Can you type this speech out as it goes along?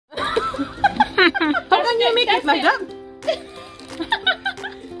How can you make it like that?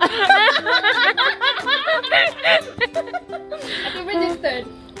 I can register.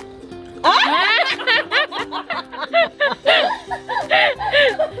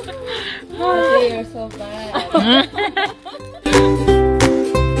 Oh, you're so bad.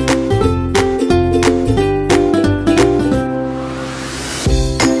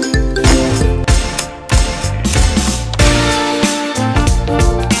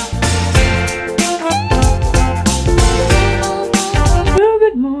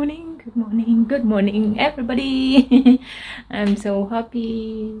 Good morning everybody. I'm so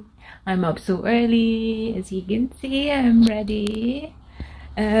happy. I'm up so early. As you can see, I'm ready.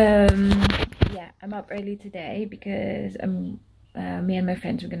 Yeah, I'm up early today because me and my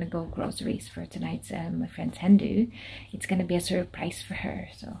friends are gonna go groceries for tonight's my friend's hen. It's gonna be a surprise for her,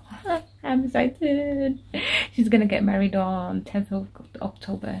 so I'm excited. She's gonna get married on 10th of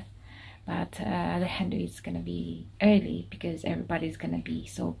October. But the hen is gonna be early because everybody's gonna be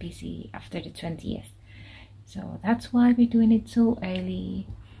so busy after the 20th. So that's why we're doing it so early.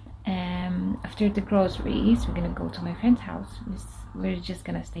 After the groceries, we're gonna go to my friend's house. We're just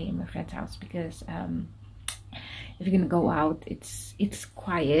gonna stay in my friend's house because if you're gonna go out, it's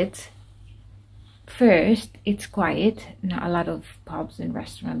quiet. First, it's quiet. Not a lot of pubs and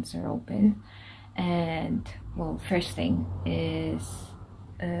restaurants are open. And well, first thing is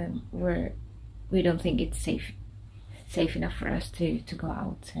we don't think it's safe enough for us to go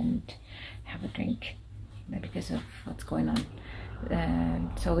out and have a drink because of what's going on.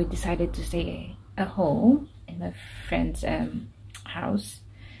 So we decided to stay at home in my friend's house.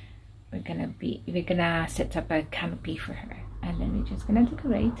 We're gonna set up a canopy for her, and then we're just gonna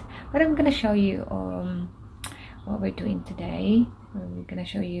decorate. But I'm gonna show you what we're doing today. We're gonna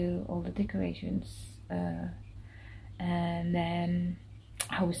show you all the decorations, and then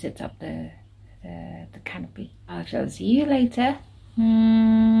how we set up the canopy. I shall see you later.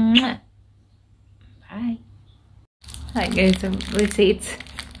 Bye. Hi guys, let's eat.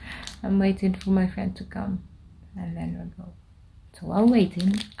 I'm waiting for my friend to come and then we'll go. So while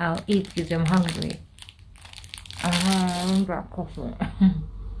waiting, I'll eat because I'm hungry. I'm got coffee.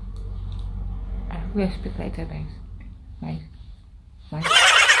 We'll speak later, guys. Bye.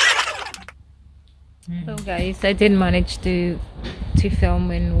 So guys, I didn't manage to film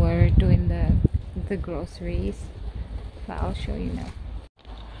when we're doing the groceries, but I'll show you now.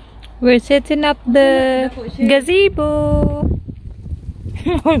 We're setting up the gazebo.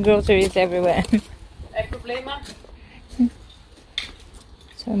 More groceries everywhere.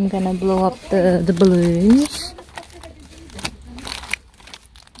 So I'm gonna blow up the balloons,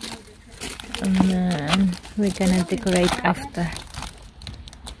 and then we're gonna decorate after.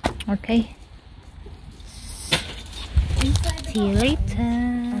 Okay. See you later.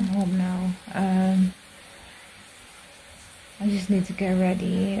 I'm home now. I just need to get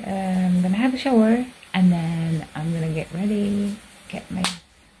ready. I'm gonna have a shower and then I'm gonna get ready, get my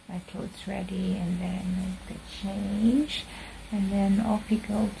clothes ready, and then I'll get changed, and then off we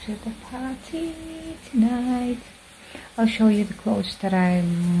go to the party tonight. I'll show you the clothes that I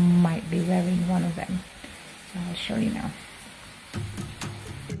might be wearing, one of them. So I'll show you now.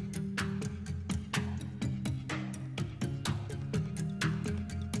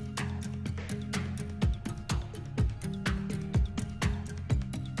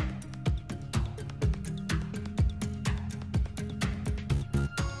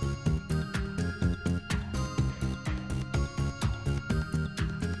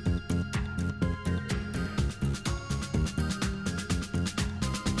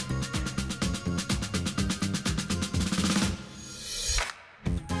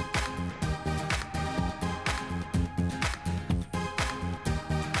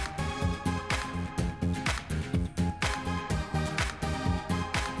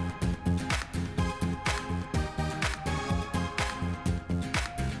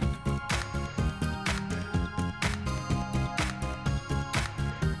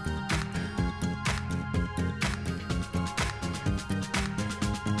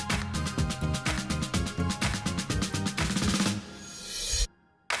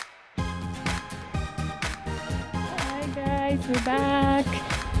 We're back.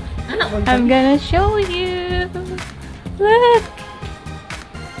 I'm gonna show you. Look.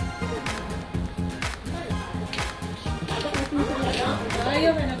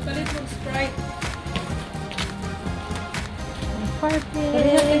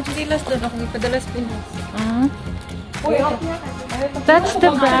 That's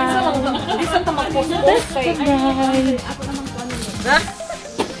the bride. That's the bride.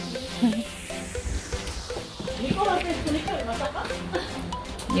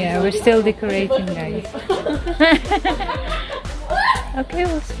 Yeah, we're still decorating, guys. Okay,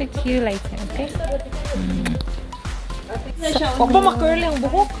 we'll speak to you later, okay? Huwag pa ma-curly ang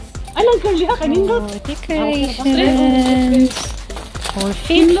buhok. Ay, lang curly ha, kanindot. Oh, decorations. We'll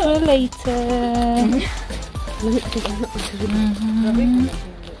feed you later.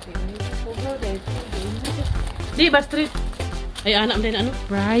 Di ba street? Ay, anak din ano?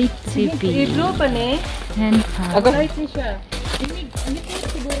 Bright TV. Idlo pa ni. Hen Party. Light ni siya.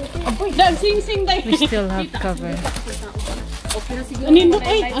 Dan sing-sing dai. We still have cover. Anindot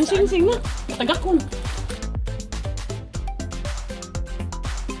ay, ang sing-sing na. Tagakon.